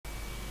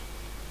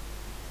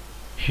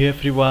Hey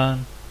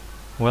everyone,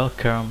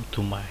 welcome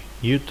to my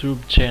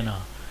YouTube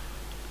channel.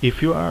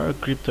 If you are a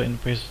crypto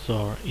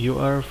investor, you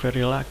are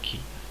very lucky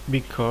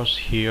because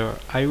here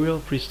I will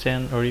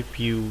present a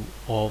review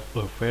of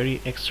a very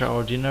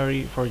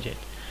extraordinary project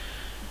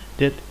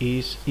that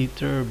is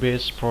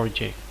Eterbase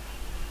project.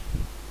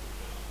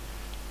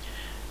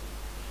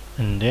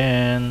 And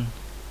then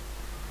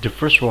the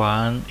first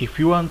one, if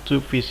you want to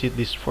visit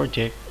this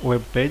project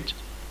webpage,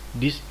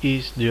 this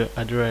is the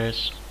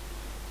address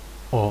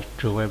of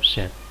the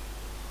website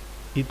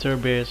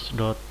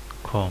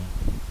etherbase.com.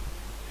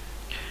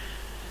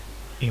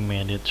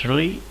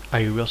 Immediately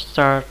I will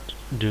start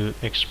the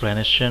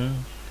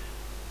explanation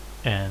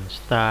and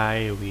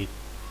stay with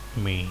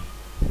me.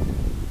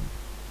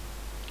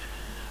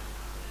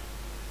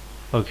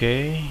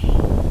 Okay,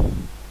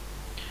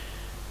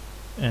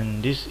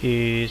 and this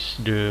is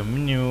the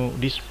menu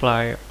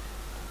display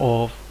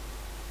of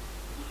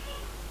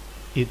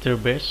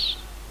Eterbase.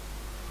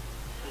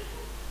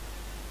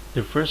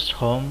 The first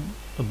home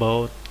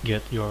about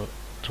get your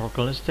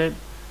token listed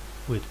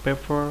with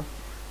paper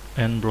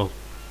and block,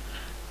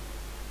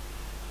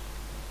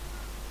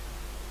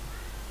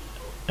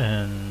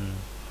 and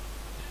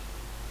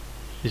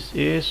this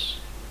is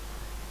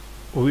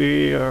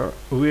we are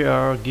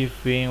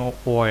giving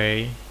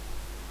away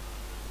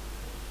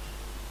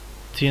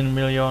 10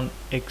 million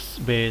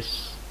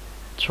ETHERBASE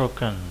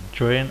token.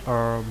 Join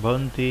our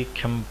bounty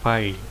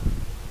campaign.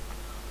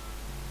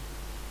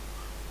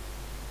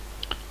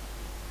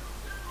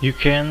 You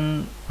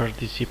can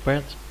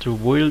participate to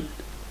build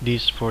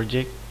this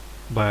project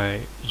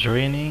by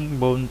joining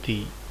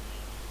bounty.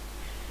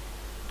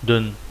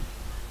 Do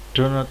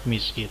not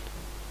miss it.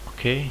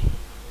 Okay.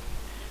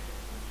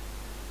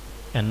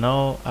 And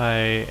now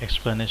I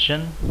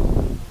explanation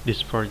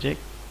this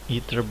project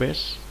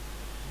Eterbase.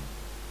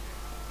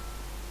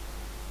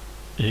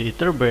 The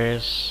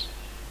Eterbase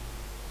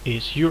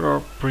is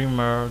Europe's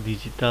premier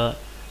digital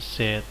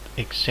asset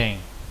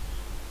exchange.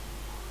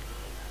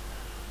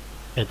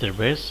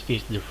 Eterbase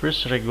is the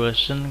first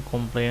regulation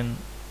compliant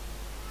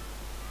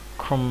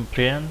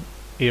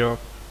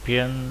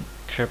European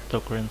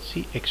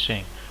cryptocurrency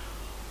exchange,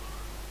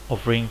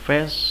 offering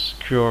fast,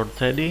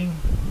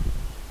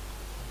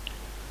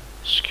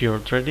 secure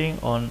trading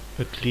on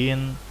a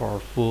clean,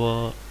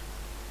 powerful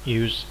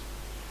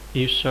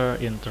user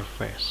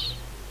interface,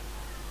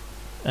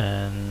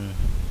 and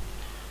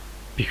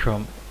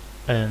become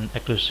an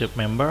exclusive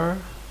member.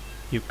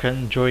 You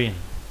can join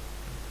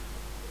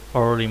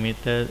or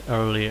limited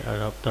early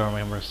adopter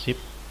membership.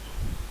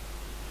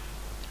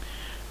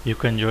 You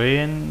can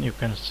join, you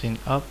can sign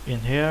up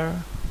in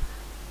here,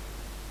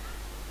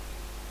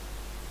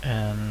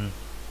 and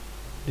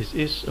this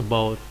is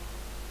about.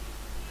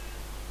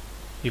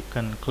 You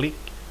can click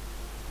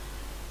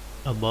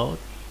about.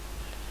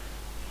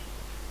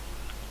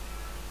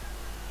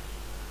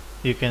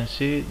 You can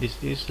see this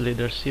is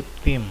leadership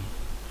team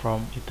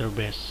from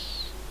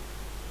Eterbase,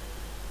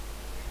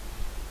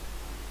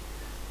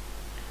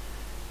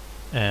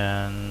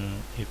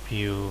 and if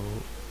you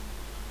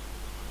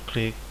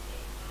click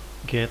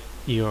get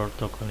your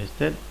token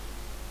listed,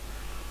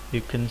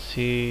 you can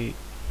see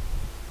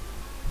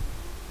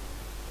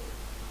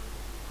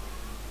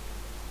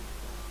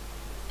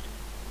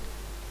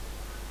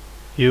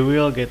you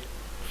will get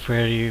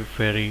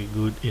very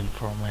good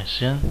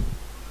information.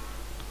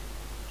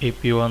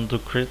 If you want to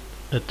create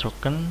a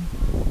token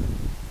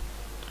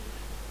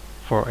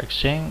for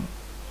exchange,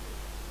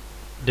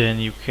 then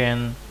you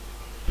can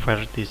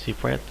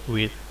participate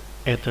with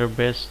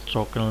Eterbase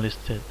token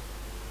listed.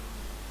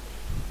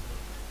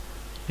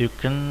 You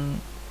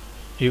can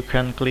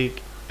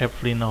click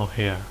apply now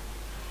here.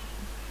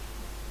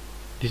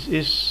 This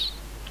is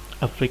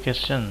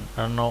application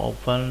are now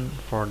open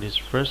for this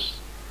first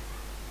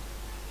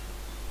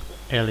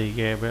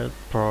eligible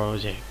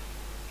project.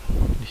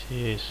 This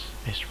is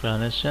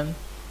explanation.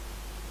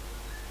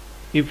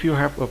 If you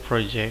have a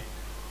project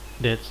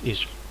that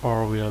is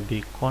or will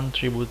be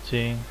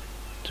contributing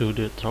to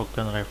the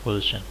token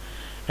revolution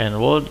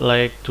and would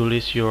like to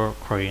list your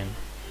coin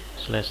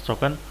 /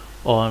 token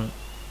on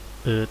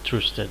a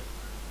trusted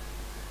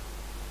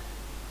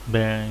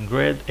bank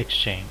grade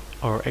exchange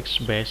or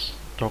Eterbase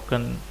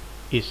token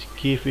is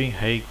giving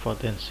high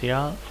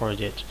potential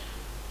projects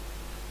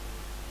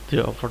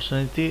the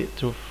opportunity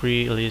to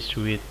free list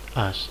with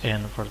us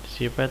and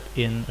participate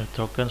in a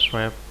token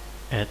swap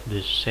at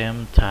the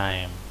same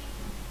time.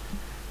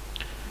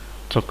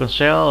 Token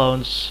sale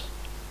launch.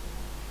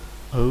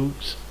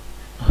 Oops.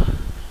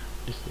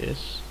 This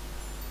is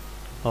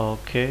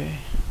okay.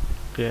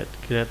 Great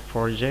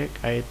project.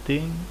 I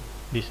think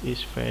this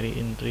is very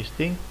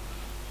interesting.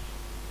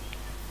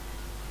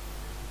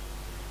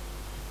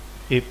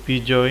 If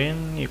you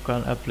join, you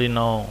can apply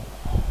now.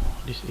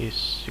 This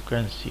is you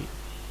can see.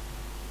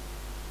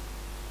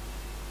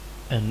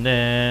 And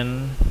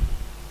then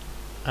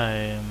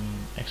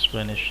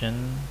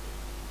explanation.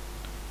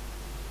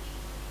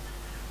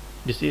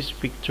 This is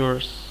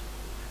pictures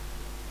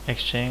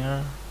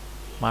exchange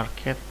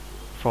market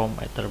from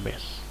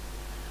Eterbase.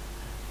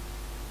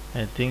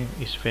 I think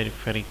it's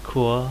very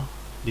cool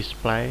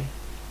display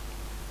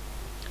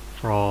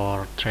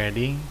for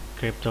trading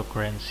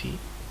cryptocurrency.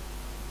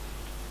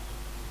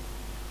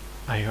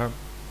 I hope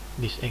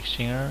this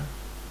exchange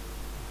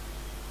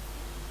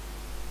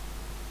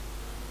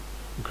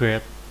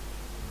great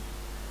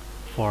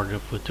for the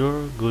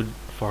future, good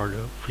for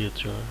the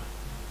future.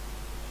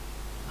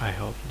 I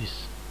hope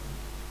this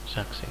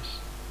success.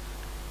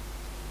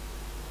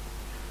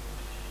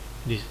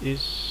 This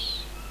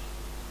is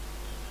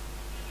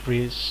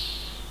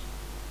freeze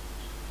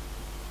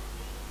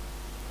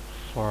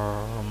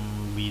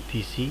from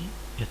BTC,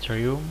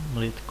 Ethereum,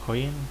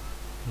 Litecoin,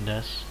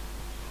 that's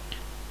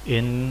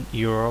in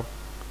Europe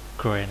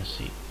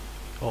currency.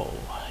 Oh,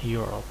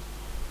 Europe.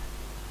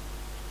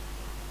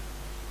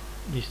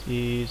 This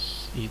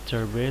is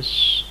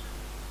Eterbase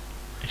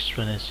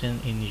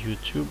explanation in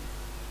YouTube.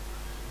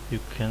 You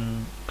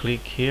can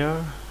click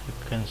here, you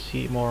can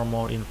see more and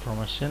more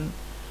information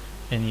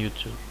in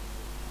YouTube.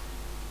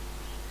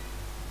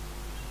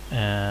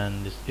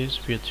 And this is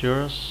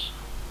features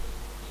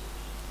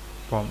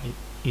from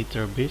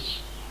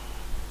Eterbase.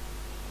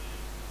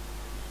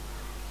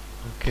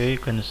 Okay, you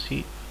can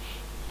see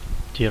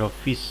zero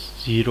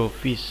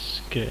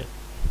fees, great.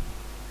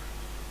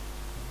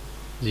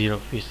 Zero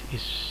fees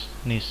is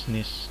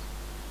nice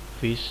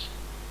fish.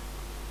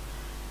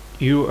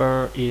 You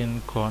are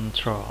in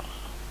control.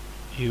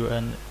 You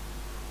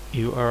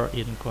are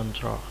in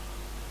control.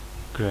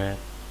 Great,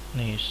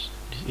 nice.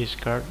 This is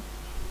card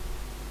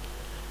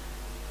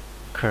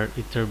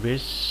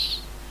Eterbase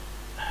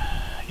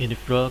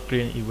individual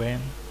clean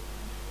event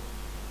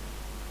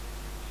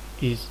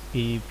is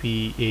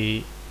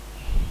EPA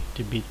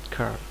debit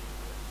card.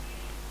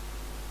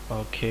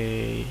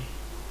 Okay,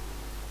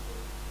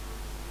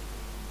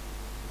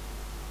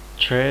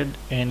 trade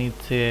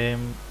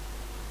anytime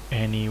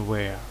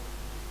anywhere.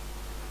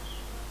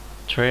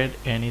 Trade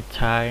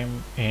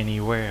anytime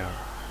anywhere.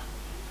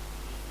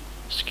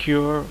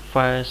 Secure,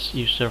 fast,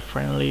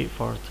 user-friendly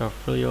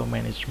portfolio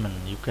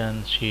management. You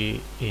can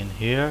see in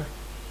here.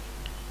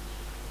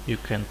 You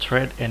can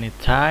trade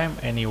anytime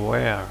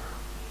anywhere.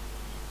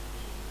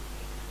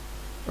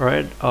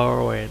 Red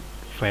or red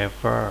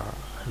favor.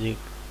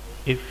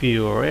 If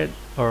you red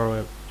or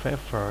red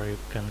favor, you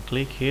can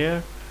click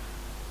here.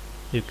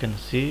 You can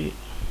see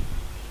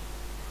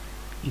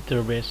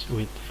Eterbase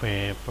with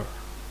favor.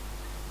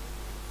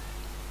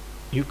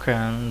 You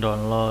can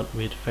download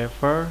with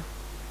favor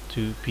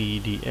to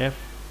PDF.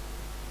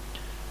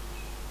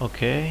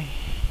 Okay,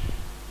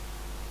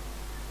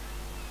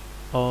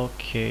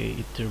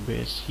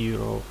 Eterbase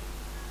Euro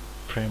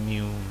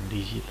Premium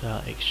Digital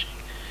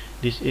Exchange.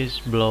 This is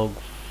blog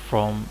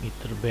from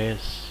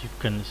Eterbase. You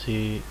can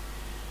see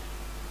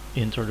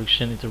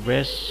introduction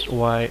Eterbase,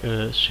 why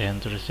a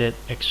centralized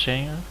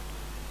exchange.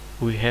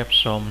 We have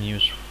some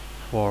news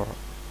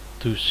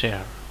to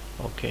share.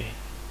 Okay,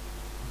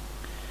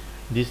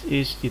 this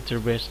is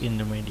Eterbase in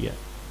the media.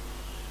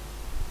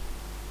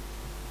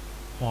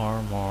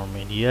 More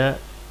media.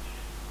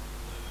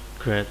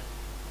 Great,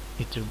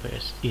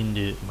 Eterbase in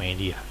the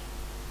media.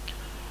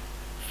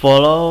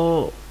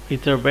 Follow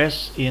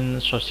Eterbase in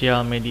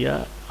social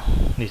media.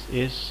 This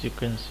is, you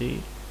can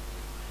see,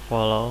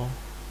 follow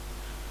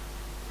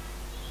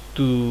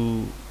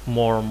to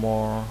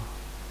more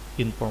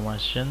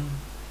information,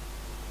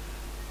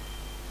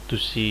 to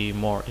see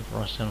more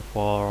information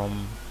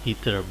from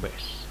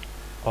Eterbase.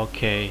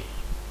 Okay,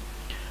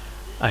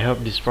 I hope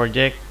this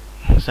project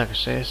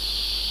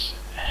success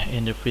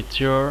in the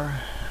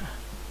future.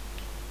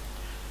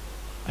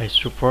 I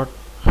support.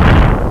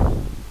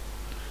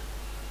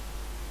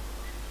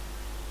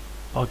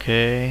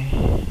 Okay,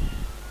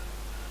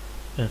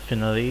 and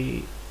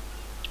finally,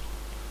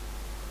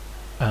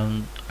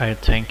 I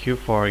thank you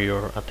for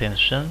your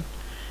attention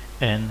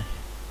and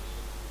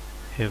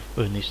have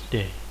a nice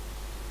day.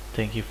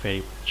 Thank you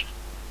very much.